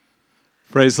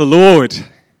Praise the Lord.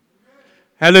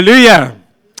 Hallelujah.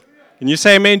 Can you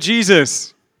say amen,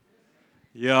 Jesus?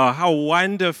 Yeah, how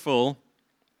wonderful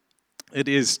it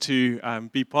is to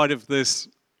be part of this,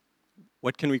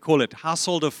 what can we call it,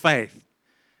 household of faith,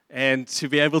 and to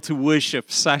be able to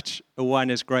worship such a one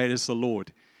as great as the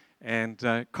Lord. And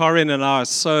Corinne and I are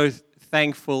so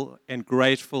thankful and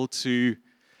grateful to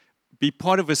be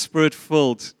part of a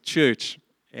Spirit-filled church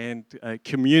and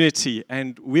community,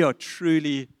 and we are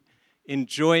truly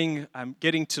enjoying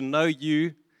getting to know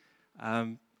you,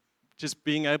 just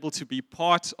being able to be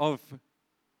part of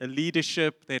a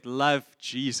leadership that love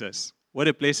Jesus. What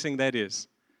a blessing that is.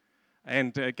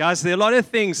 And guys, there are a lot of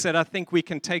things that I think we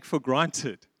can take for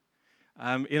granted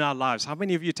in our lives. How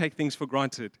many of you take things for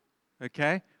granted?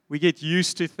 Okay? We get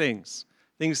used to things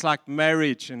like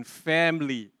marriage and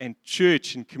family and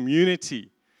church and community.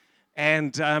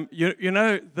 And you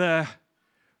know,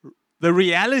 the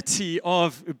reality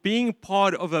of being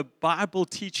part of a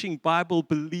Bible-teaching,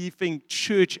 Bible-believing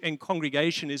church and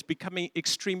congregation is becoming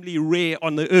extremely rare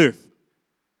on the earth.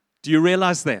 Do you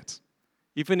realize that?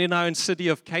 Even in our own city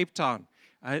of Cape Town,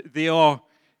 there are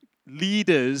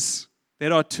leaders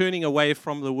that are turning away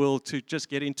from the world to just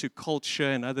get into culture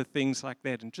and other things like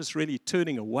that, and just really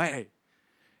turning away.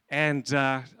 And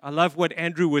I love what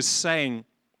Andrew was saying.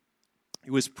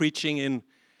 He was preaching in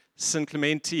San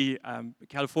Clemente,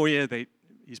 California.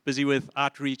 He's busy with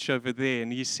outreach over there,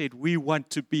 and he said, we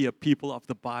want to be a people of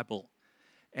the Bible,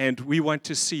 and we want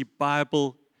to see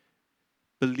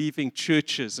Bible-believing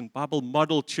churches and Bible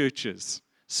model churches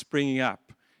springing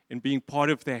up and being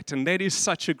part of that. And that is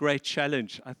such a great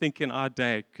challenge, I think, in our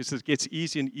day, because it gets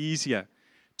easier and easier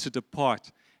to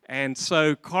depart. And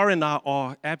so Corinne and I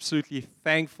are absolutely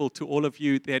thankful to all of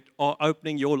you that are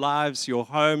opening your lives, your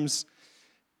homes,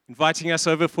 inviting us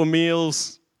over for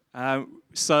meals.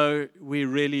 So we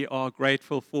really are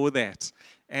grateful for that.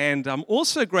 And I'm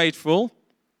also grateful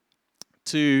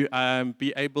to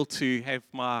be able to have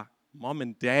my mom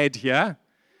and dad here.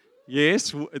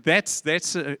 Yes, that's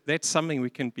something we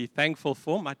can be thankful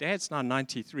for. My dad's now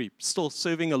 93, still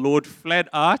serving the Lord flat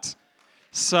out.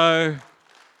 So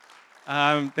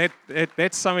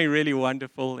that's something really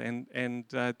wonderful. And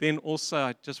then also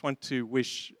I just want to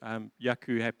wish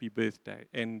Yaku happy birthday.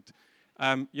 And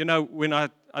you know, when I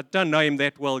don't know him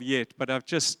that well yet, but I've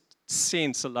just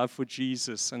sensed a love for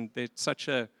Jesus, and there's such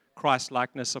a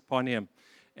Christ-likeness upon him.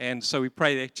 And so we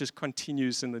pray that just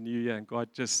continues in the new year, and God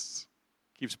just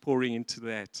keeps pouring into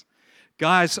that.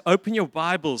 Guys, open your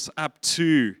Bibles up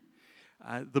to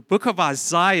the book of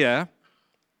Isaiah,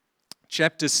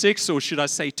 chapter 6, or should I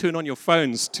say turn on your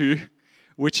phones to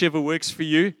whichever works for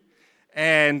you.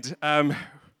 And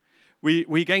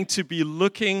we're going to be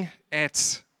looking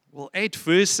at 8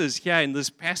 verses here in this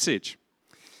passage.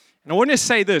 And I want to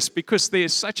say this because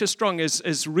there's such a strong, as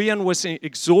Rian was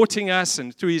exhorting us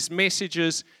and through his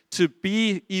messages, to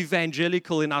be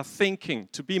evangelical in our thinking,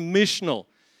 to be missional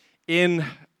in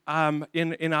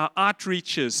our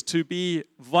outreaches, to be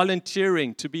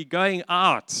volunteering, to be going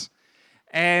out.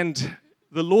 And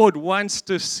the Lord wants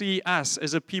to see us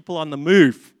as a people on the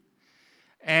move.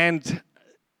 And,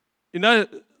 you know,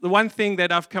 the one thing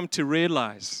that I've come to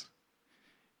realize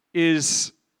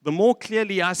is the more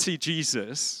clearly I see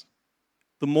Jesus,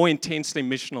 the more intensely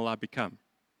missional I become.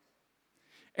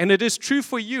 And it is true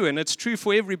for you, and it's true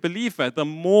for every believer. The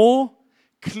more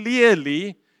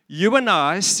clearly you and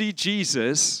I see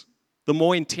Jesus, the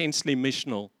more intensely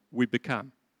missional we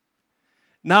become.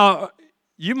 Now,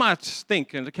 you might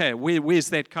think, okay, where's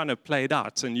that kind of played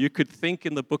out? And you could think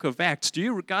in the book of Acts. Do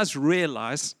you guys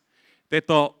realize that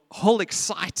the whole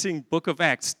exciting book of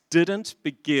Acts didn't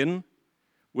begin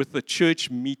with the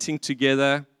church meeting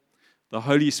together, the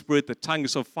Holy Spirit, the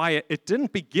tongues of fire? It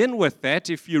didn't begin with that.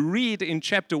 If you read in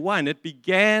chapter 1, it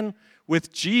began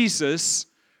with Jesus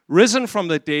risen from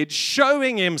the dead,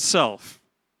 showing himself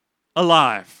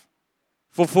alive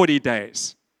for 40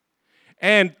 days.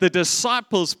 And the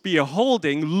disciples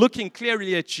beholding, looking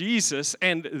clearly at Jesus,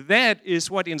 and that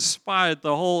is what inspired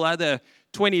the whole other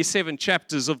 27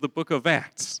 chapters of the book of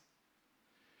Acts.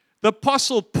 The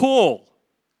Apostle Paul,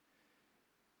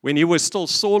 when he was still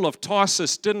Saul of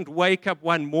Tarsus, didn't wake up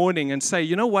one morning and say,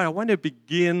 you know what, I want to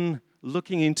begin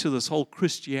looking into this whole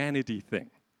Christianity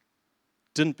thing.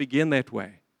 Didn't begin that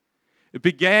way. It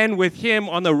began with him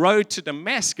on the road to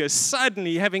Damascus,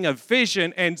 suddenly having a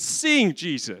vision and seeing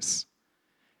Jesus.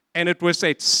 And it was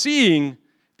that seeing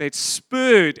that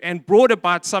spurred and brought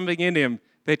about something in him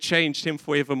that changed him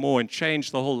forevermore and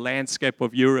changed the whole landscape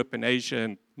of Europe and Asia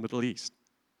and Middle East.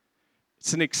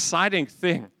 It's an exciting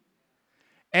thing.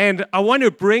 And I want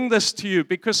to bring this to you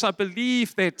because I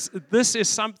believe that this is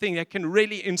something that can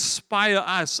really inspire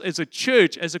us as a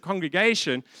church, as a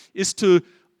congregation, is to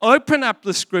open up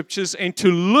the scriptures and to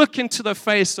look into the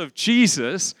face of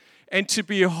Jesus and to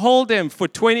behold him for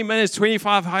 20 minutes,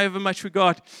 25, however much we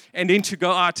got, and then to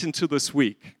go out into this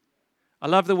week. I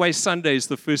love the way Sunday is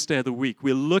the first day of the week.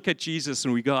 We look at Jesus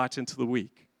and we go out into the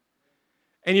week.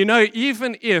 And you know,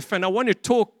 even if, and I want to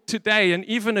talk today and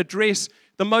even address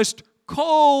the most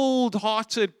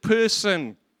cold-hearted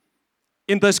person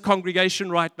in this congregation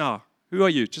right now. Who are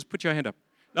you? Just put your hand up.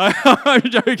 No, I'm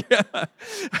joking.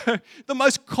 The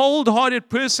most cold-hearted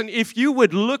person, if you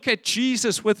would look at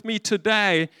Jesus with me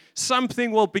today,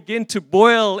 something will begin to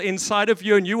boil inside of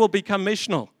you and you will become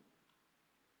missional.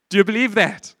 Do you believe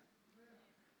that?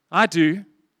 I do.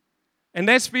 And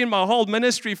that's been my whole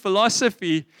ministry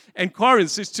philosophy and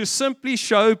Corinth, is to simply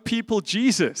show people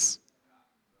Jesus.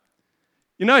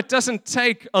 You know, it doesn't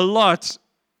take a lot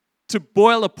to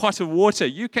boil a pot of water.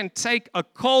 You can take a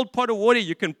cold pot of water,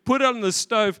 you can put it on the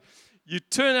stove, you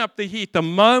turn up the heat. The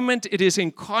moment it is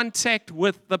in contact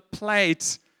with the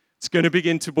plate, it's going to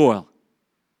begin to boil.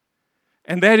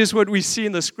 And that is what we see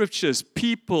in the scriptures.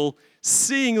 People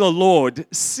seeing the Lord,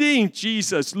 seeing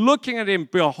Jesus, looking at him,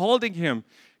 beholding him,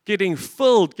 getting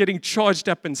filled, getting charged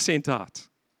up and sent out.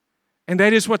 And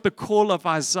that is what the call of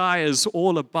Isaiah is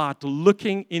all about,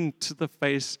 looking into the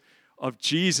face of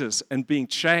Jesus and being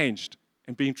changed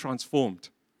and being transformed.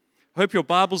 I hope your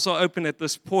Bibles are open at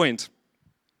this point.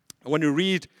 I want to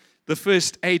read the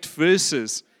first 8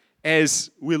 verses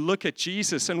as we look at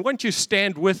Jesus. And won't you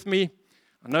stand with me?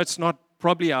 I know it's not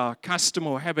probably our custom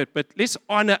or habit, but let's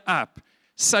honor up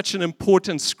such an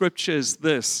important scripture as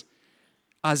this.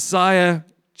 Isaiah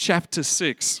chapter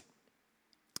 6. It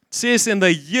says, in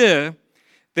the year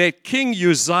that King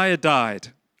Uzziah died,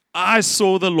 I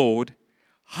saw the Lord,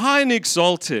 high and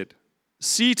exalted,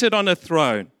 seated on a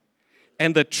throne,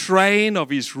 and the train of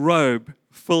his robe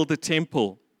filled the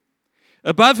temple.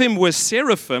 Above him were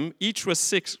seraphim, each with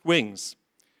 6 wings.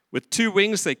 With 2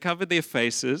 wings they covered their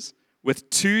faces, with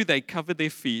 2 they covered their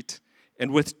feet,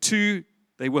 and with 2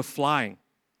 they were flying.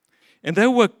 And they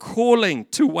were calling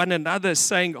to one another,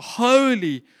 saying,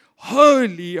 Holy,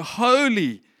 holy,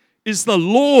 holy is the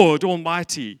Lord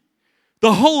Almighty.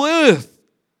 The whole earth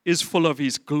is full of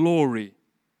his glory.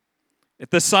 At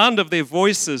the sound of their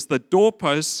voices, the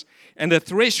doorposts and the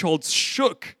thresholds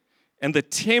shook, and the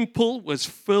temple was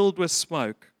filled with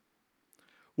smoke.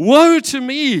 Woe to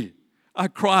me, I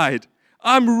cried.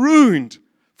 I'm ruined,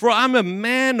 for I'm a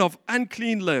man of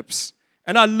unclean lips,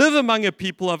 and I live among a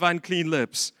people of unclean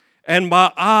lips, and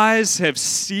my eyes have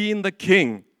seen the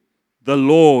King, the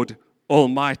Lord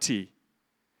Almighty.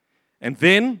 And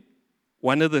then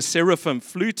one of the seraphim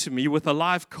flew to me with a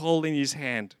live coal in his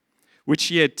hand, which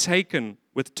he had taken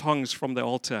with tongs from the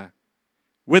altar.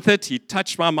 With it he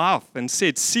touched my mouth and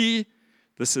said, See,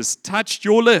 this has touched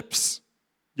your lips.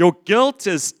 Your guilt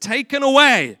is taken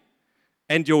away,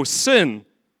 and your sin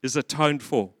is atoned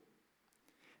for.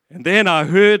 And then I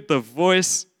heard the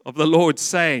voice of the Lord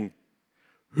saying,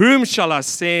 Whom shall I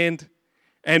send,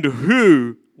 and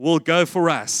who will go for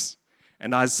us?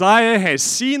 And Isaiah has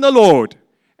seen the Lord,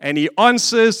 and he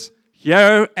answers,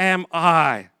 Here am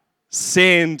I,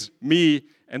 send me.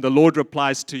 And the Lord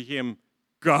replies to him,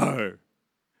 Go.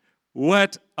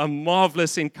 What a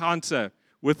marvelous encounter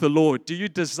with the Lord. Do you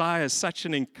desire such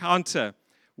an encounter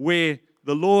where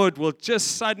the Lord will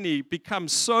just suddenly become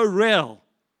so real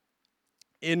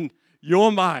in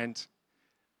your mind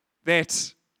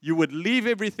that you would leave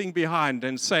everything behind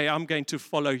and say, I'm going to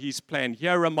follow his plan.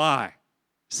 Here am I.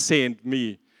 Send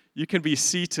me. You can be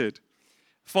seated.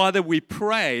 Father, we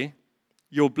pray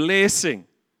your blessing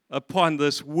upon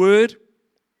this word.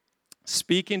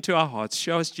 Speak into our hearts.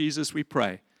 Show us Jesus, we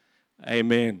pray.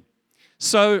 Amen.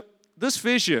 So this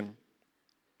vision,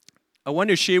 I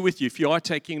want to share with you, if you are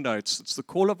taking notes, it's the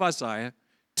call of Isaiah.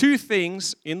 2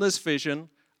 things in this vision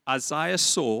Isaiah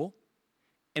saw,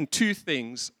 and 2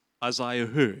 things Isaiah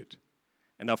heard.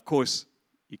 And of course,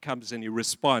 he comes and he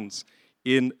responds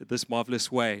in this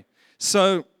marvelous way.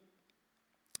 So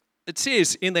it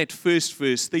says in that first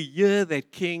verse, the year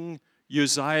that King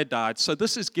Uzziah died. So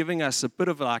this is giving us a bit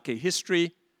of like a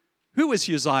history. Who was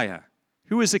Uzziah?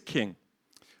 Who was a king?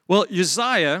 Well,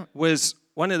 Uzziah was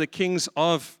one of the kings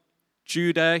of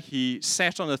Judah. He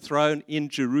sat on a throne in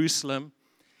Jerusalem.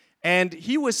 And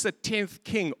he was the 10th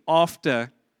king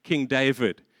after King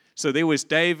David. So there was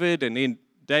David, and then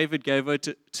David gave over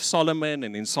to Solomon,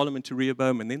 and then Solomon to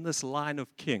Rehoboam, and then this line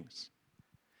of kings.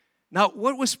 Now,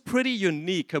 what was pretty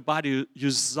unique about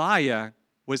Uzziah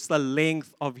was the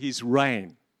length of his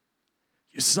reign.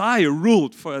 Uzziah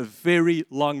ruled for a very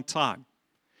long time.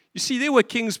 You see, there were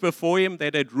kings before him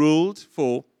that had ruled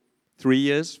for 3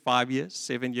 years, 5 years,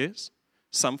 7 years,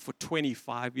 some for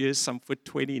 25 years, some for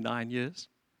 29 years.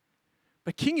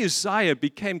 But King Uzziah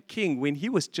became king when he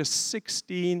was just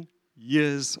 16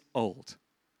 years old.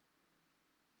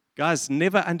 Guys,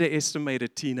 never underestimate a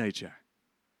teenager.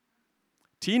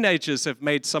 Teenagers have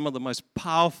made some of the most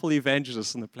powerful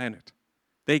evangelists on the planet.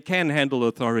 They can handle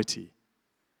authority.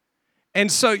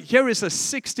 And so here is a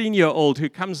 16-year-old who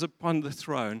comes upon the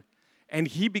throne, and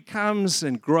he becomes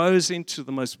and grows into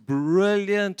the most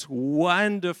brilliant,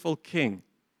 wonderful king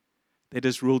that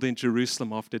has ruled in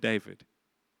Jerusalem after David.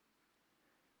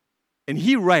 And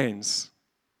he reigns,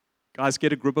 guys,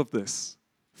 get a grip of this,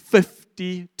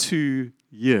 52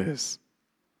 years.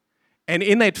 And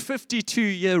in that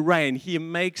 52-year reign, he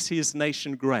makes his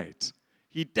nation great.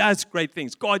 He does great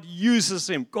things. God uses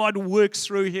him. God works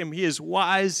through him. He is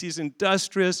wise. He's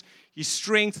industrious. He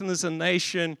strengthens a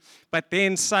nation. But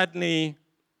then suddenly,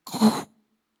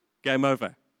 game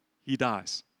over. He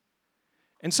dies.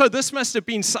 And so this must have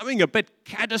been something a bit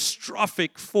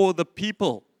catastrophic for the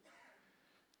people.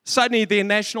 Suddenly, their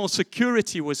national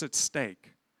security was at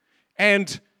stake.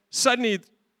 And suddenly,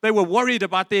 they were worried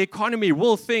about the economy.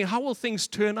 How will things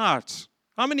turn out?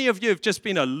 How many of you have just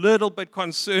been a little bit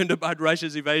concerned about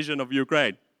Russia's invasion of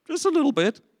Ukraine? Just a little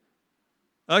bit.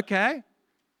 Okay.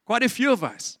 Quite a few of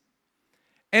us.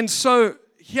 And so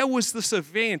here was this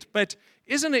event. But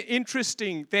isn't it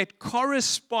interesting that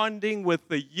corresponding with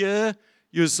the year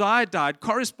Uzziah died,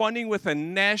 corresponding with a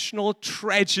national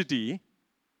tragedy,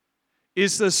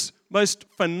 is this most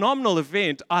phenomenal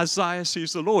event, Isaiah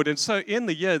sees the Lord. And so in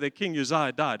the year that King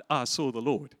Uzziah died, I saw the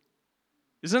Lord.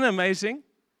 Isn't it amazing?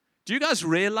 Do you guys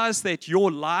realize that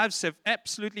your lives have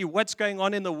absolutely what's going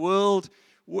on in the world,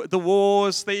 the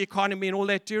wars, the economy, and all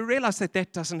that? Do you realize that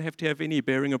that doesn't have to have any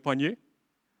bearing upon you?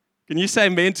 Can you say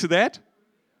amen to that?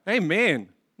 Amen.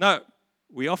 No,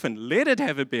 we often let it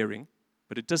have a bearing,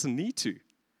 but it doesn't need to.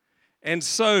 And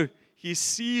so he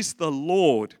sees the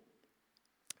Lord.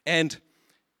 And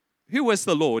who was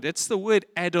the Lord? It's the word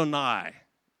Adonai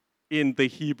in the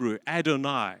Hebrew,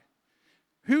 Adonai.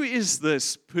 Who is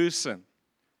this person?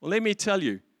 Well, let me tell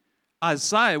you,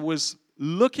 Isaiah was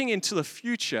looking into the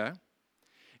future,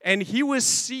 and he was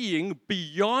seeing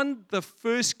beyond the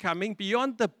first coming,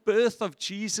 beyond the birth of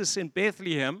Jesus in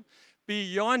Bethlehem,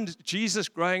 beyond Jesus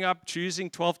growing up, choosing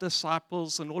 12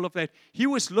 disciples and all of that. He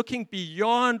was looking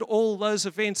beyond all those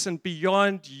events and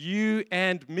beyond you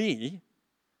and me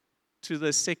to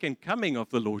the second coming of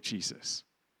the Lord Jesus.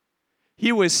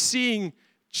 He was seeing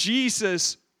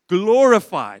Jesus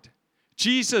glorified,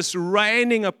 Jesus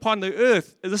reigning upon the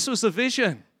earth. This was a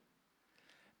vision.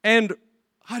 And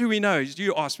how do we know?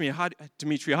 You ask me,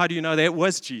 Demitri, how do you know that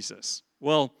was Jesus?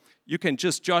 Well, you can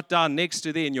just jot down next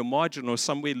to there in your margin or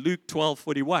somewhere Luke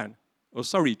 12:41.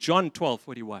 John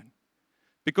 12:41.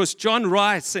 Because John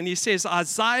writes and he says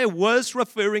Isaiah was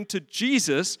referring to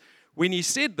Jesus when he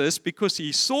said this because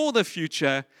he saw the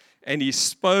future and he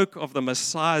spoke of the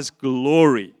Messiah's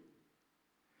glory.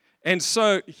 And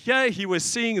so here he was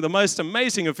seeing the most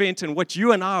amazing event and what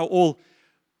you and I are all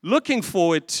looking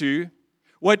forward to,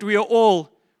 what we are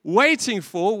all waiting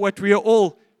for, what we are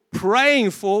all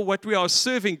praying for, what we are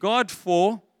serving God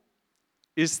for,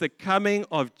 is the coming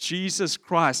of Jesus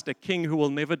Christ, a king who will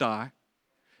never die,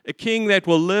 a king that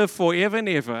will live forever and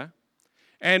ever,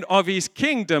 and of his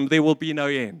kingdom there will be no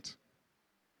end.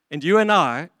 And you and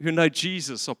I, who know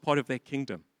Jesus, are part of that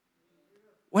kingdom.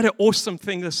 What an awesome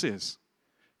thing this is.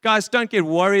 Guys, don't get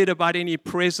worried about any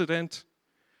president.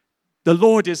 The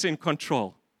Lord is in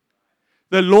control.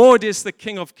 The Lord is the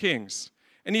King of Kings.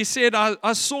 And he said,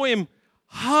 I saw him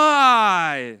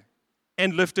high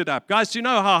and lifted up. Guys, do you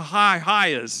know how high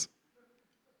is?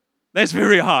 That's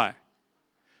very high.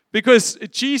 Because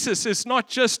Jesus is not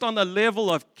just on the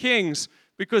level of kings,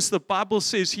 because the Bible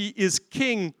says he is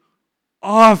King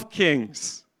of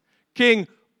kings, king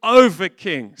over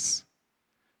kings.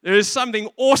 There is something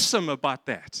awesome about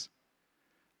that.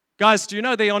 Guys, do you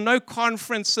know there are no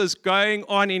conferences going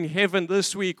on in heaven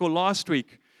this week or last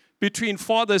week between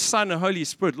Father, Son, and Holy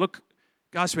Spirit? Look,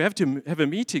 guys, we have to have a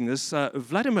meeting. This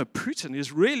Vladimir Putin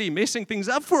is really messing things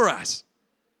up for us.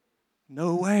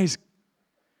 No ways.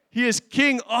 He is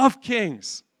King of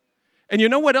kings. And you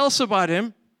know what else about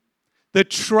him? The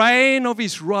train of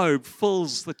his robe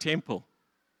fills the temple.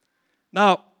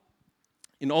 Now,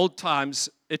 in old times,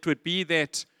 it would be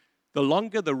that the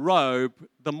longer the robe,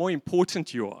 the more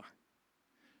important you are.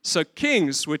 So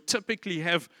kings would typically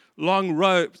have long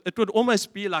robes. It would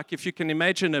almost be like if you can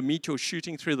imagine a meteor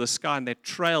shooting through the sky and that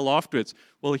trail afterwards.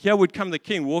 Well, here would come the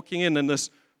king walking in this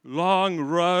long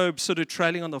robe sort of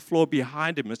trailing on the floor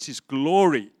behind him. It's his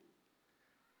glory.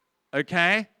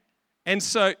 Okay? And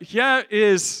so here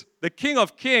is the King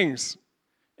of Kings.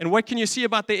 And what can you see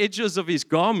about the edges of his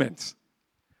garment?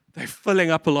 They're filling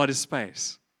up a lot of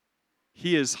space.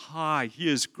 He is high.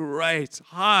 He is great,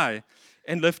 high,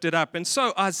 and lifted up. And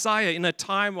so Isaiah, in a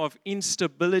time of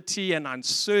instability and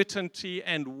uncertainty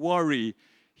and worry,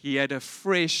 he had a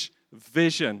fresh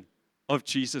vision of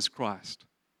Jesus Christ.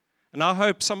 And I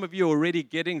hope some of you are already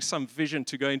getting some vision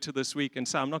to go into this week and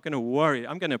say, I'm not going to worry.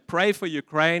 I'm going to pray for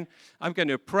Ukraine. I'm going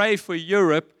to pray for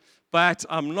Europe, but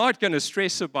I'm not going to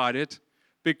stress about it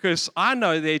because I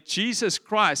know that Jesus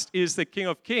Christ is the King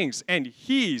of Kings. And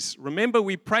remember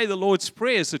we pray the Lord's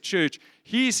Prayer as a church,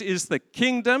 His is the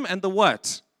kingdom and the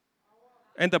what?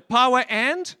 And the power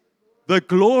and the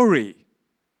glory.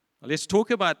 Now, let's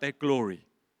talk about that glory.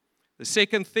 The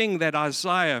second thing that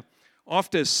Isaiah,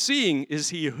 after seeing, is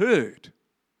he heard.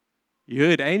 He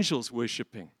heard angels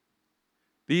worshiping.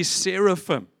 These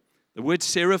seraphim, the word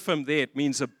seraphim there, it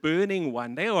means a burning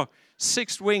one. They are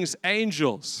six-winged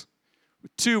angels.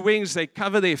 With two wings, they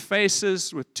cover their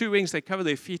faces. With two wings, they cover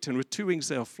their feet. And with two wings,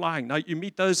 they are flying. Now, you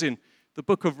meet those in the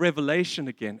book of Revelation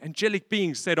again. Angelic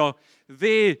beings that are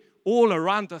there all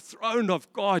around the throne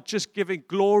of God, just giving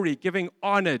glory, giving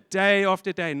honor, day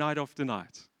after day, night after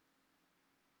night.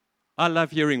 I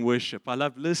love hearing worship. I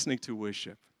love listening to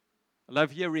worship. I love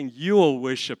hearing you all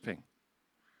worshiping.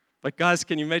 But guys,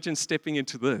 can you imagine stepping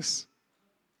into this?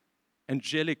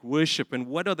 Angelic worship. And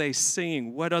what are they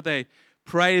singing? What are they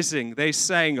praising? They're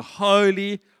saying,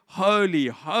 holy, holy,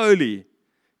 holy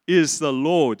is the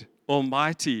Lord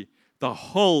Almighty. The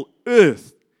whole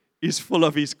earth is full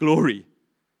of His glory.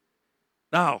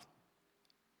 Now,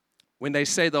 when they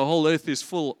say the whole earth is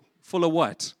full of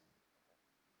what?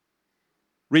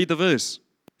 Read the verse.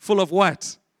 Full of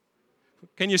what?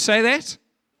 Can you say that?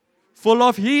 Full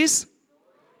of His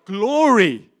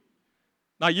glory.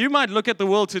 Now, you might look at the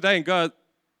world today and go,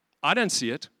 I don't see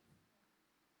it.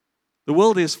 The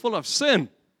world is full of sin.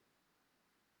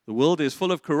 The world is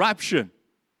full of corruption.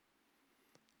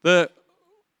 The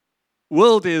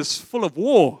world is full of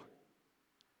war.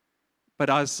 But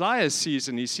Isaiah sees,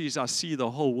 and he sees, I see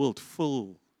the whole world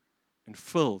full and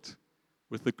filled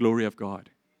with the glory of God.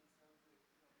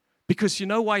 Because you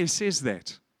know why he says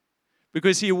that?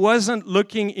 Because he wasn't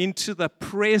looking into the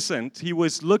present, he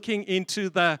was looking into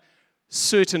the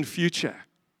certain future.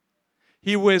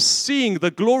 He was seeing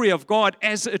the glory of God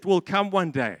as it will come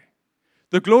one day.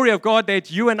 The glory of God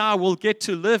that you and I will get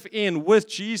to live in with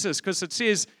Jesus, because it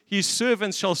says His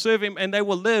servants shall serve Him and they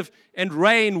will live and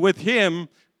reign with Him.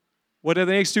 What are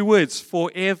the next two words?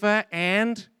 Forever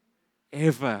and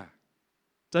ever.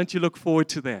 Don't you look forward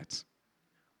to that?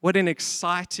 What an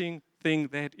exciting thing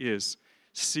that is.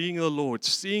 Seeing the Lord,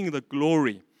 seeing the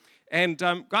glory. And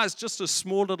guys, just a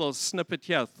small little snippet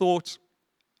here. Thought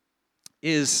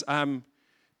is,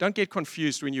 don't get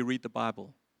confused when you read the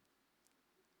Bible.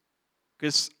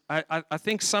 Because I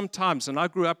think sometimes, and I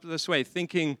grew up this way,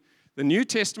 thinking the New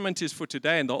Testament is for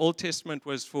today and the Old Testament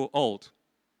was for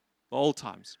the old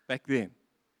times, back then.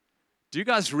 Do you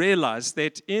guys realize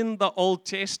that in the Old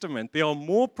Testament, there are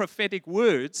more prophetic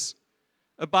words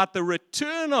about the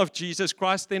return of Jesus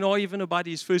Christ than are even about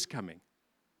His first coming?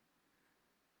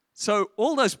 So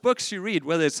all those books you read,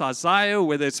 whether it's Isaiah,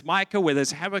 whether it's Micah, whether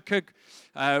it's Habakkuk,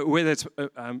 whether it's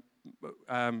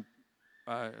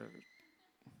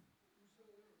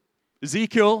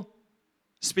Ezekiel,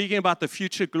 speaking about the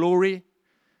future glory,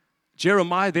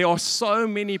 Jeremiah, there are so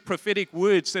many prophetic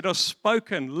words that are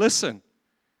spoken. Listen,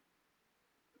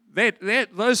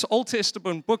 those Old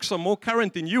Testament books are more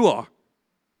current than you are.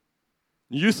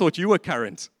 You thought you were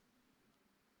current.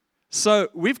 So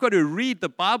we've got to read the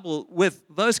Bible with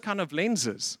those kind of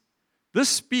lenses. This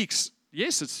speaks,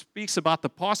 yes, it speaks about the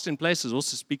past in places,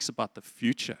 also speaks about the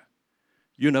future.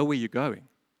 You know where you're going.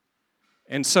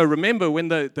 And so remember, when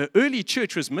the early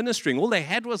church was ministering, all they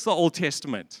had was the Old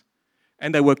Testament.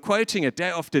 And they were quoting it day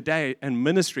after day and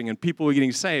ministering, and people were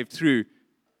getting saved through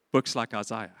books like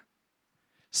Isaiah.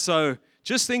 So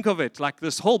just think of it like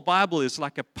this whole Bible is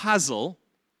like a puzzle.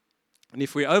 And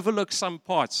if we overlook some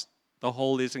parts, the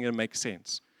whole isn't going to make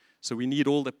sense. So we need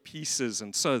all the pieces.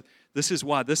 And so this is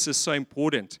why this is so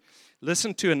important.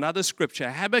 Listen to another scripture,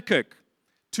 Habakkuk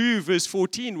 2, verse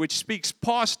 14, which speaks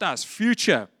past us,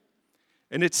 future.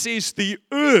 And it says, the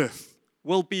earth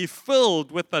will be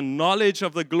filled with the knowledge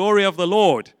of the glory of the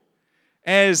Lord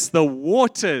as the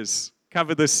waters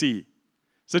cover the sea.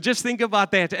 So just think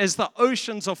about that. As the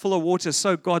oceans are full of water,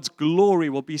 so God's glory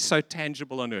will be so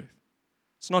tangible on earth.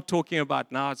 It's not talking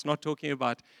about now. It's not talking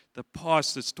about the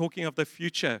past. It's talking of the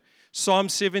future. Psalm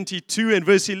 72 and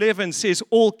verse 11 says,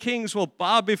 all kings will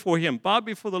bow before him, bow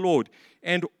before the Lord,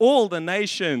 and all the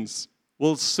nations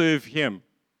will serve him.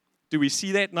 Do we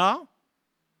see that now?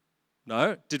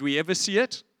 No. Did we ever see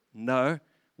it? No.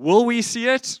 Will we see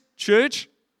it, church?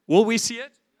 Will we see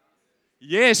it?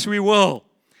 Yes, we will.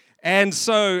 And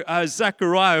so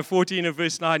Zechariah 14 and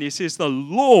verse 9, he says, the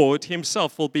Lord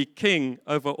himself will be king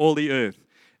over all the earth.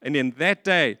 And in that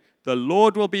day, the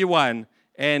Lord will be one,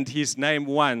 and his name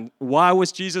one. Why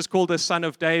was Jesus called the Son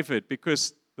of David?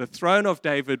 Because the throne of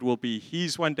David will be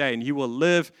his one day, and he will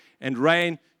live and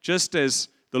reign just as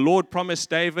the Lord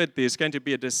promised David. There's going to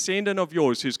be a descendant of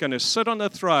yours who's going to sit on the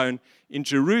throne in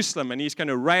Jerusalem, and he's going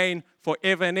to reign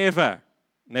forever and ever.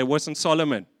 And that wasn't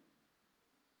Solomon.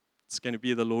 It's going to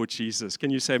be the Lord Jesus. Can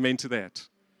you say amen to that?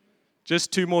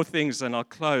 Just two more things, and I'll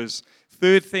close.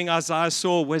 Third thing Isaiah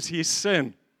saw was his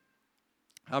sin.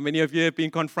 How many of you have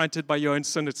been confronted by your own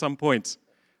sin at some point?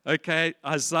 Okay,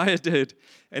 Isaiah did.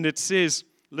 And it says,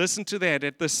 listen to that.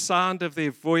 At the sound of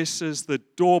their voices, the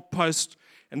doorpost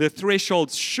and the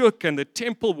thresholds shook, and the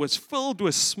temple was filled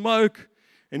with smoke.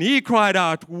 And he cried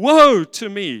out, woe to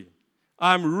me!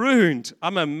 I'm ruined.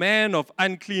 I'm a man of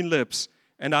unclean lips,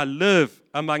 and I live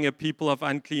among a people of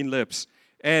unclean lips.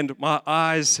 And my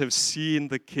eyes have seen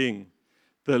the King,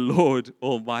 the Lord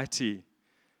Almighty.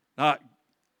 Now,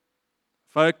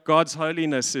 folk, God's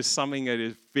holiness is something that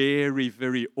is very,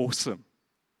 very awesome.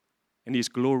 And He's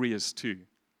glorious too.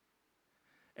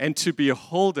 And to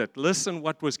behold it, listen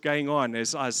what was going on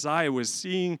as Isaiah was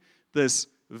seeing this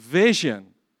vision,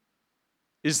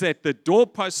 is that the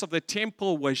doorposts of the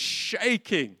temple were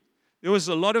shaking. There was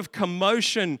a lot of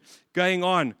commotion going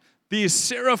on. These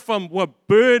seraphim were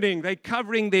burning. They're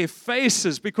covering their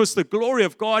faces because the glory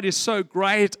of God is so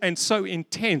great and so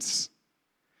intense.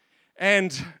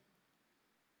 And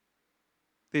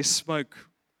there's smoke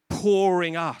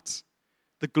pouring out,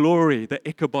 the glory, the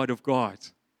Ichabod of God.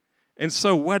 And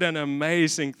so what an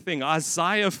amazing thing.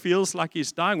 Isaiah feels like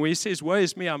he's dying. When he says, woe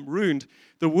is me, I'm ruined,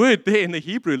 the word there in the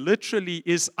Hebrew literally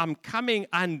is, I'm coming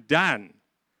undone.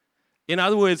 In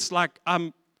other words, like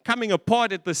I'm coming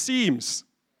apart at the seams.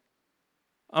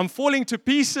 I'm falling to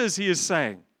pieces, he is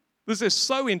saying. This is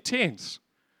so intense.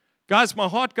 Guys, my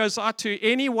heart goes out to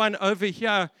anyone over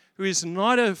here who is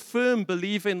not a firm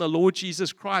believer in the Lord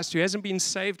Jesus Christ, who hasn't been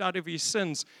saved out of his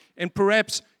sins. And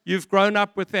perhaps you've grown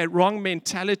up with that wrong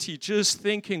mentality, just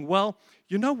thinking, well,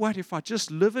 you know what, if I just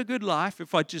live a good life,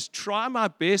 if I just try my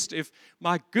best, if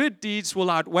my good deeds will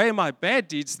outweigh my bad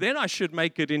deeds, then I should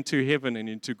make it into heaven and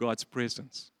into God's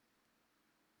presence.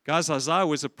 Guys, Isaiah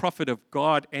was a prophet of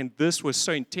God, and this was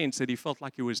so intense that he felt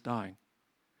like he was dying.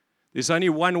 There's only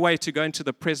one way to go into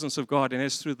the presence of God, and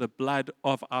it's through the blood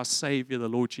of our Savior, the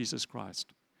Lord Jesus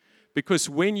Christ. Because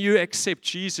when you accept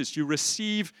Jesus, you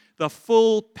receive the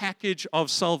full package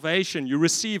of salvation. You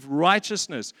receive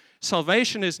righteousness.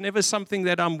 Salvation is never something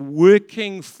that I'm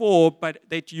working for, but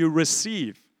that you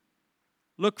receive.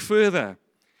 Look further.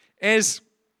 As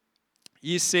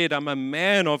he said, I'm a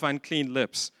man of unclean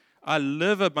lips. I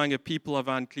live among a people of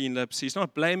unclean lips. He's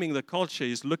not blaming the culture.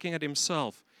 He's looking at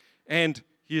himself. And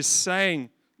he's saying,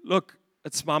 look,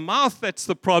 it's my mouth that's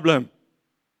the problem.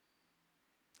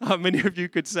 How many of you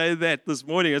could say that this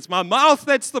morning? It's my mouth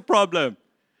that's the problem.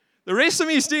 The rest of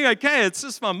me is doing okay. It's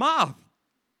just my mouth.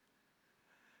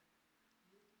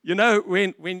 You know,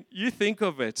 when you think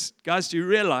of it, guys, do you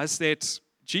realize that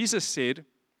Jesus said,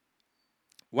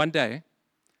 one day,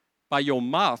 by your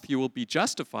mouth you will be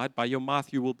justified, by your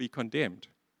mouth you will be condemned.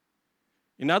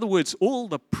 In other words, all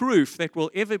the proof that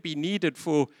will ever be needed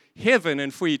for heaven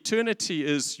and for eternity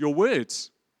is your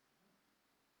words.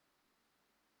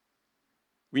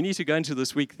 We need to go into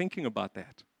this week thinking about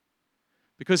that.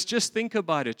 Because just think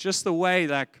about it, just the way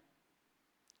like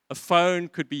a phone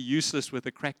could be useless with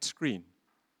a cracked screen.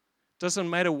 Doesn't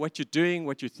matter what you're doing,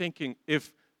 what you're thinking.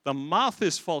 If the mouth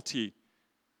is faulty,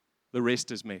 the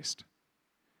rest is messed.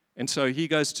 And so he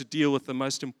goes to deal with the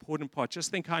most important part.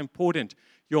 Just think how important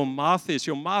your mouth is.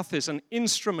 Your mouth is an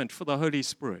instrument for the Holy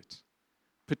Spirit,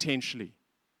 potentially.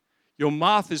 Your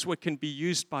mouth is what can be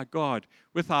used by God.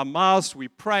 With our mouths we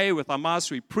pray, with our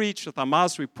mouths we preach, with our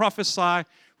mouths we prophesy,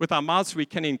 with our mouths we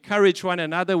can encourage one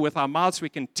another, with our mouths we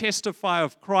can testify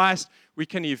of Christ, we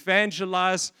can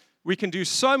evangelize, we can do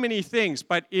so many things.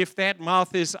 But if that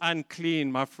mouth is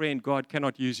unclean, my friend, God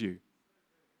cannot use you.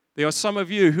 There are some of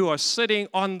you who are sitting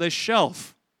on the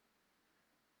shelf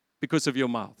because of your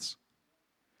mouths.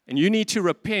 And you need to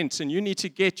repent and you need to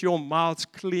get your mouths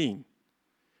clean.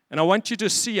 And I want you to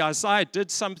see Isaiah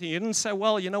did something. He didn't say,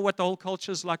 well, you know what, the whole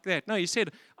culture is like that. No, he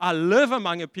said, I live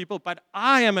among a people, but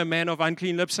I am a man of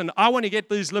unclean lips and I want to get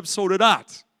these lips sorted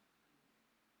out.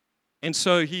 And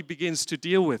so he begins to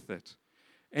deal with it.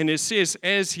 And it says,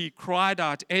 as he cried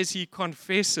out, as he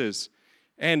confesses,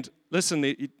 and listen,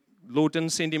 the Lord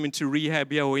didn't send him into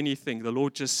rehab here or anything.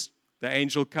 The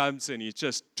angel comes and he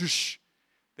just, doosh,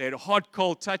 that hot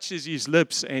coal touches his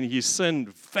lips and his sin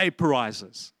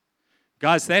vaporizes.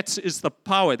 Guys, that is the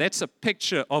power. That's a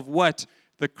picture of what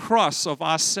the cross of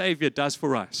our Savior does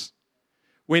for us.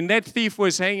 When that thief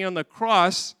was hanging on the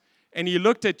cross and he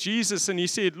looked at Jesus and he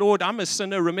said, Lord, I'm a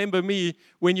sinner. Remember me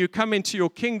when you come into your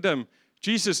kingdom.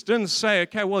 Jesus didn't say,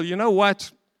 okay, well, you know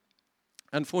what?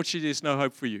 Unfortunately, there's no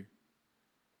hope for you.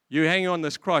 You're hanging on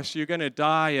this cross. You're going to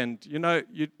die. And,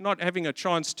 you're not having a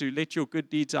chance to let your good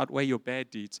deeds outweigh your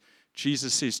bad deeds.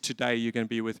 Jesus says, today you're going to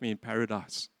be with me in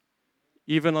paradise.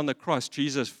 Even on the cross,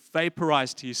 Jesus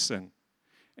vaporized his sin.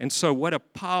 And so what a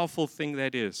powerful thing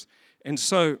that is. And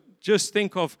so just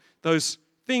think of those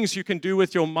things you can do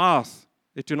with your mouth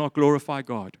that do not glorify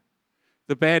God.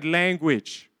 The bad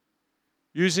language,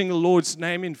 using the Lord's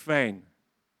name in vain,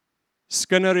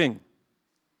 skinnering,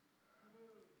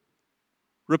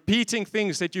 repeating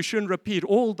things that you shouldn't repeat.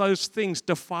 All those things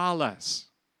defile us.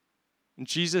 And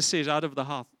Jesus says, out of the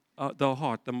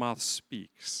heart, the mouth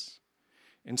speaks.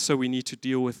 And so we need to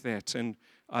deal with that. And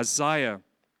Isaiah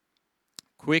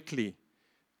quickly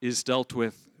is dealt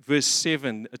with. Verse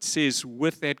 7, it says,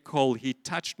 with that coal, he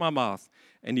touched my mouth,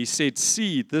 and he said,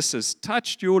 see, this has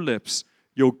touched your lips.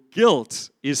 Your guilt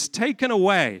is taken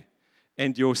away,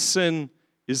 and your sin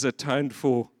is atoned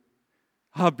for.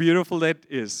 How beautiful that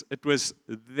is. It was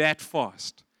that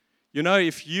fast.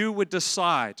 If you would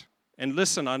decide, and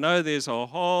listen, I know there's a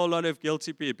whole lot of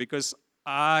guilty people because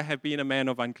I have been a man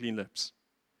of unclean lips.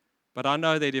 But I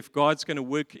know that if God's going to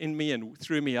work in me and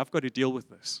through me, I've got to deal with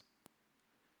this.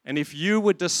 And if you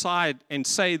would decide and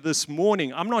say this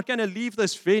morning, I'm not going to leave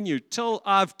this venue till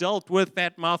I've dealt with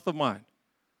that mouth of mine.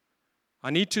 I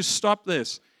need to stop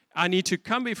this. I need to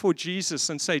come before Jesus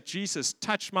and say, Jesus,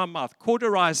 touch my mouth.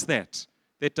 Cauterize that.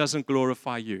 That doesn't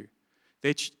glorify you.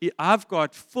 That I've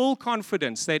got full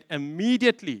confidence that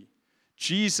immediately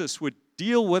Jesus would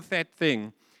deal with that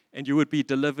thing and you would be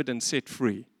delivered and set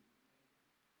free.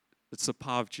 It's the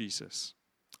power of Jesus.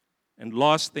 And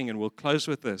last thing, and we'll close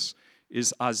with this,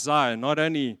 is Isaiah not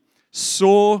only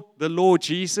saw the Lord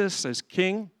Jesus as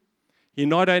king, he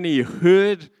not only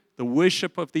heard the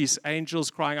worship of these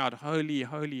angels crying out, holy,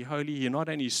 holy, holy. He not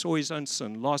only saw his own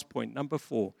sin. Last point, number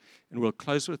 4, and we'll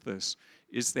close with this,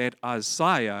 is that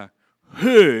Isaiah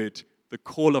heard the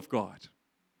call of God.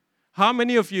 How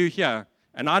many of you here,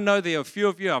 and I know there are a few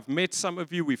of you, I've met some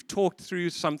of you, we've talked through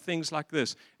some things like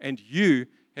this, and you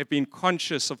have been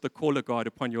conscious of the call of God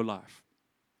upon your life.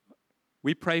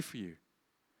 We pray for you.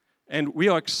 And we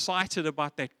are excited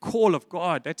about that call of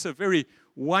God. That's a very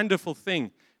wonderful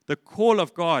thing. The call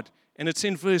of God. And it's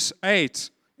in verse 8,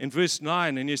 in verse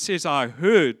 9. And it says, I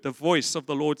heard the voice of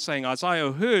the Lord saying,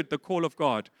 Isaiah heard the call of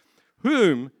God.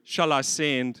 Whom shall I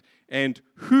send? And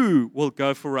who will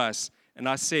go for us? And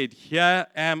I said, here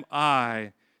am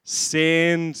I.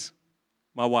 Send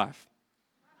my wife.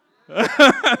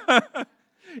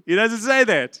 He doesn't say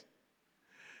that.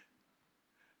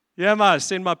 Here am I.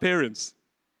 Send my parents.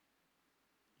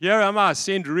 Here am I,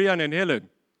 send Rian and Helen.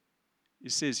 He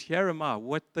says, here am I.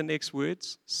 What the next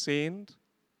words? Send.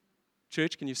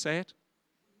 Church, can you say it?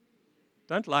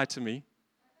 Don't lie to me.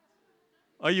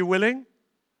 Are you willing?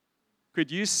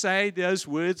 Could you say those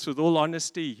words with all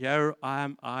honesty? Here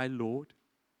am I, Lord.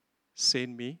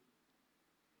 Send me.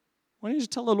 Why don't you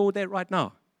tell the Lord that right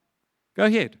now? Go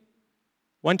ahead.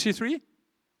 1, 2, 3.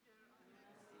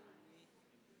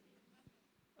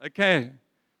 Okay.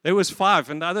 There was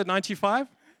 5. And the other 95?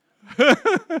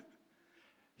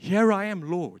 Here I am,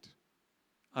 Lord.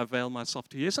 I avail myself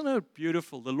to you. Isn't it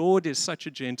beautiful? The Lord is such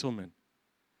a gentleman.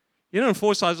 He didn't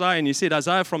force Isaiah, and he said,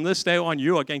 Isaiah, from this day on,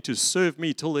 you are going to serve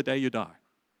me till the day you die.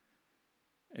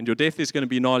 And your death is going to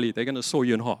be gnarly. They're going to saw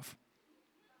you in half.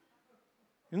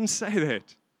 He didn't say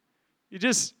that.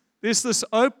 There's this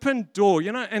open door,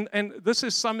 and this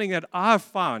is something that I've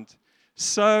found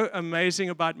so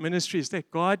amazing about ministry is that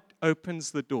God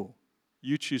opens the door.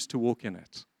 You choose to walk in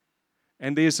it.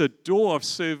 And there's a door of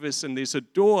service and there's a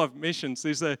door of missions.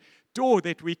 There's a door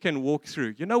that we can walk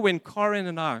through. When Karen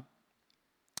and I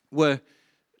were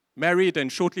married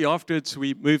and shortly afterwards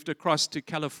we moved across to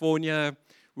California,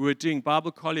 we were doing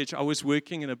Bible college. I was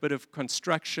working in a bit of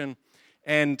construction.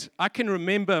 And I can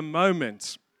remember a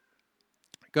moment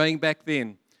going back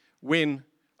then when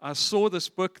I saw this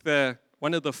book,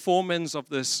 one of the foremans of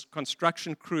this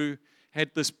construction crew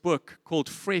had this book called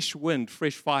Fresh Wind,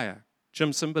 Fresh Fire.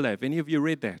 Jim Simbala, have any of you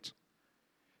read that?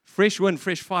 Fresh Wind,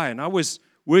 Fresh Fire. And I was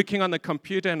working on the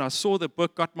computer and I saw the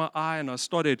book, got my eye, and I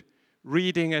started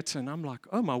reading it, and I'm like,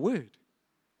 oh my word.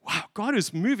 Wow, God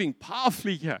is moving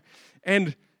powerfully here.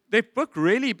 And that book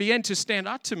really began to stand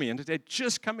out to me, and it had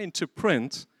just come into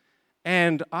print.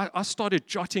 And I started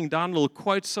jotting down little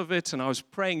quotes of it, and I was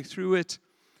praying through it.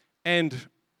 And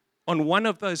on one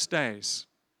of those days,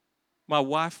 my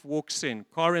wife walks in.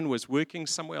 Karen was working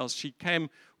somewhere else. She came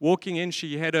walking in.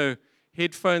 She had her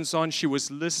headphones on. She was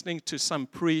listening to some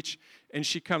preach, and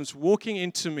she comes walking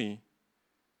into me.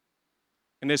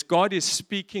 And as God is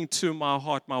speaking to my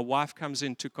heart, my wife comes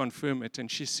in to confirm it,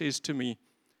 and she says to me,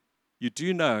 you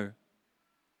do know,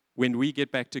 when we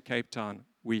get back to Cape Town,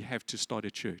 we have to start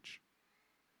a church.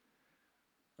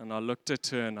 And I looked at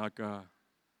her and I go,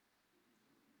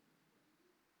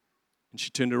 and she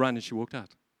turned around and she walked out.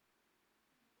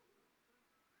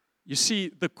 You see,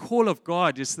 the call of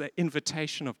God is the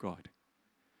invitation of God.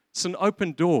 It's an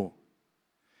open door.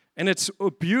 And it's a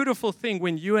beautiful thing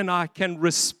when you and I can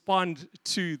respond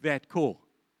to that call.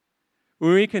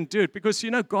 When we can do it. Because,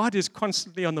 God is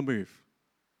constantly on the move.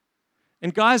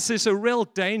 And guys, there's a real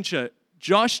danger.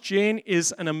 Josh Gen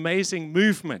is an amazing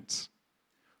movement.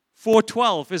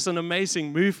 412 is an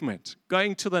amazing movement.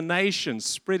 Going to the nations,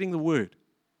 spreading the word.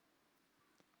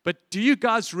 But do you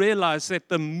guys realize that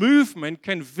the movement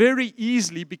can very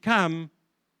easily become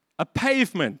a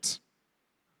pavement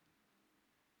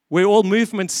where all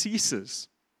movement ceases?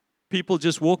 People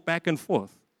just walk back and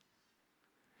forth.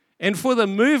 And for the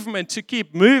movement to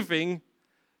keep moving,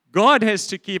 God has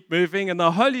to keep moving, and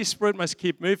the Holy Spirit must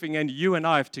keep moving, and you and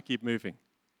I have to keep moving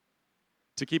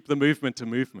to keep the movement a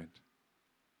movement.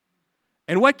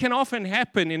 And what can often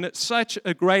happen in such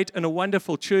a great and a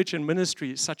wonderful church and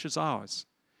ministry such as ours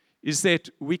is that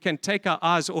we can take our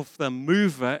eyes off the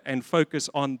mover and focus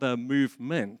on the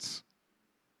movement.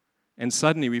 And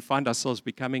suddenly we find ourselves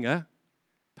becoming a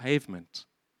pavement.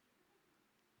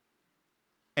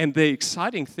 And the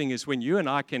exciting thing is when you and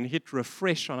I can hit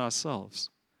refresh on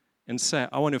ourselves and say,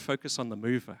 I want to focus on the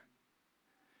mover.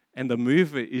 And the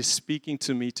mover is speaking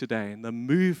to me today. And the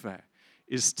mover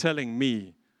is telling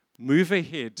me, move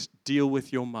ahead, deal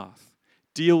with your mouth,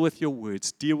 deal with your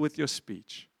words, deal with your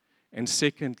speech. And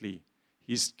secondly,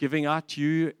 he's giving out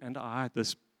you and I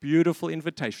this beautiful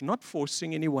invitation, not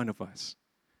forcing any one of us,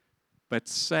 but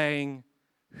saying,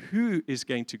 who is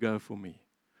going to go for me?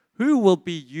 Who will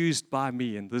be used by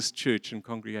me in this church and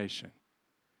congregation?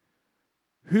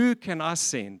 Who can I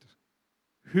send?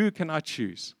 Who can I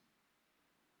choose?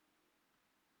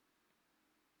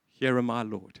 Here am I,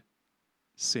 Lord.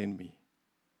 Send me.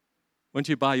 Won't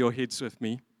you bow your heads with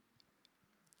me?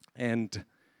 And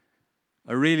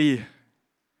I really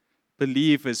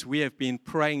believe as we have been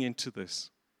praying into this,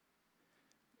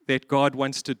 that God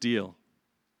wants to deal.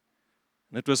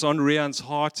 And it was on Rian's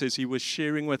heart as he was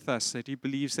sharing with us that he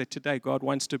believes that today God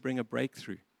wants to bring a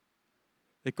breakthrough.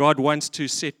 That God wants to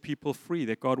set people free.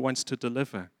 That God wants to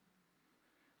deliver.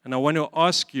 And I want to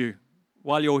ask you,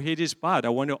 while your head is bowed, I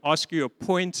want to ask you a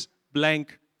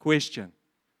point-blank question.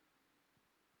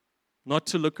 Not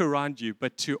to look around you,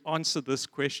 but to answer this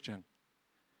question.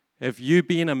 Have you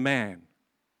been a man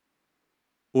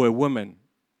or a woman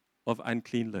of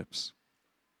unclean lips?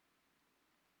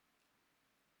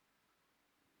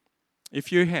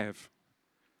 If you have,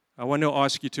 I want to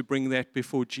ask you to bring that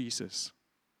before Jesus.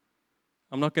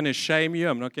 I'm not going to shame you.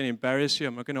 I'm not going to embarrass you.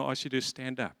 I'm not going to ask you to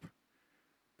stand up.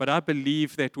 But I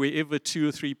believe that wherever 2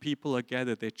 or 3 people are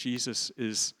gathered, that Jesus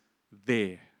is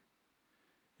there.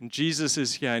 And Jesus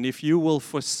is here. And if you will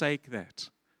forsake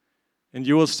that, and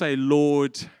you will say,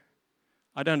 Lord,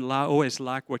 I don't always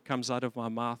like what comes out of my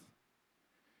mouth.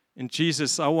 And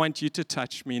Jesus, I want you to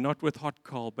touch me, not with hot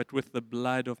coal, but with the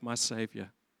blood of my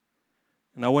Savior.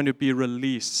 And I want to be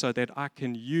released so that I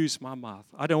can use my mouth.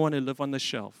 I don't want to live on the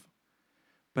shelf,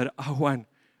 but I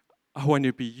want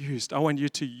to be used. I want you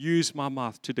to use my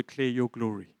mouth to declare your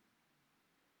glory.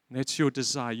 And that's your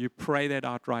desire. You pray that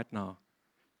out right now.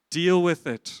 Deal with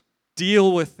it.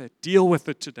 Deal with it. Deal with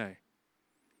it today.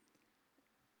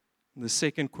 And the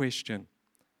second question,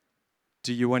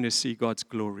 do you want to see God's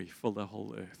glory fill the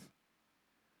whole earth?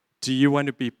 Do you want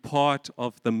to be part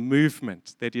of the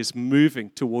movement that is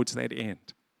moving towards that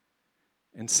end?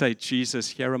 And say, Jesus,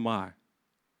 here am I.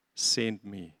 Send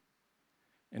me.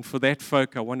 And for that,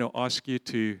 folk, I want to ask you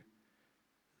to,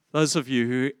 those of you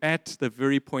who at the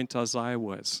very point Isaiah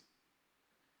was,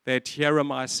 that here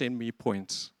am I, send me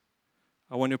point.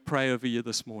 I want to pray over you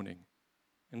this morning.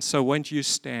 And so won't you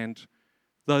stand,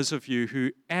 those of you who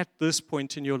at this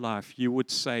point in your life, you would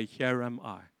say, here am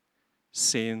I,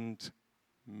 send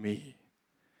me.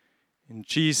 And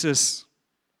Jesus,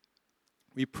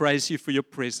 we praise you for your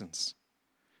presence.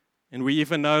 And we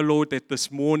even know, Lord, that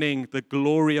this morning the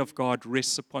glory of God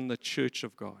rests upon the church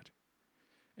of God.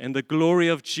 And the glory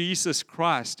of Jesus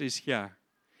Christ is here.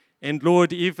 And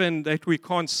Lord, even that we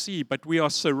can't see, but we are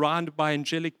surrounded by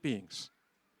angelic beings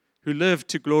who live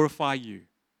to glorify you.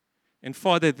 And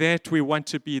Father, that we want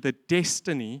to be the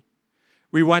destiny.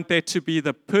 We want that to be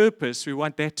the purpose. We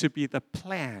want that to be the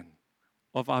plan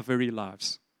of our very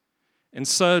lives. And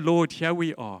so, Lord, here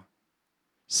we are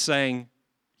saying,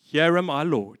 here am I,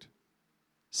 Lord.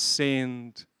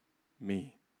 Send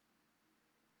me.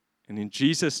 And in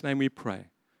Jesus' name we pray.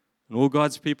 And all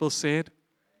God's people said,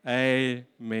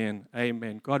 amen.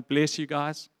 Amen. God bless you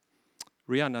guys.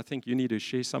 Rian, I think you need to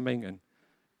share something. And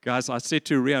guys, I said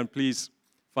to Rian, please,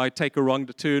 if I take a wrong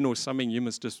turn or something, you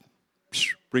must just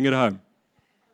bring it home.